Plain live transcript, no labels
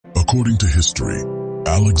According to history,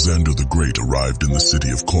 Alexander the Great arrived in the city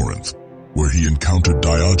of Corinth, where he encountered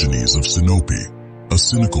Diogenes of Sinope, a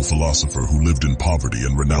cynical philosopher who lived in poverty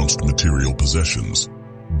and renounced material possessions.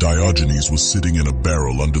 Diogenes was sitting in a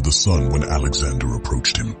barrel under the sun when Alexander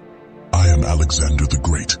approached him. "I am Alexander the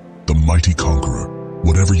Great, the mighty conqueror.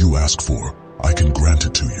 Whatever you ask for, I can grant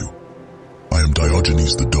it to you. I am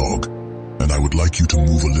Diogenes the dog, and I would like you to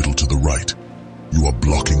move a little to the right. You are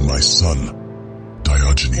blocking my sun."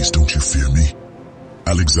 "Diogenes, don't you fear me?"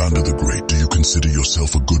 "Alexander the Great, do you consider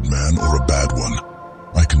yourself a good man or a bad one?"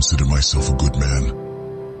 "I consider myself a good man."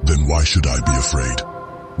 "Then why should I be afraid?"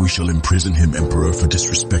 "We shall imprison him, Emperor, for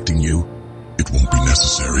disrespecting you." "It won't be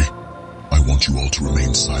necessary. I want you all to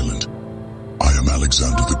remain silent. I am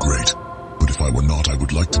Alexander the Great, but if I were not, I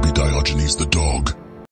would like to be Diogenes the dog."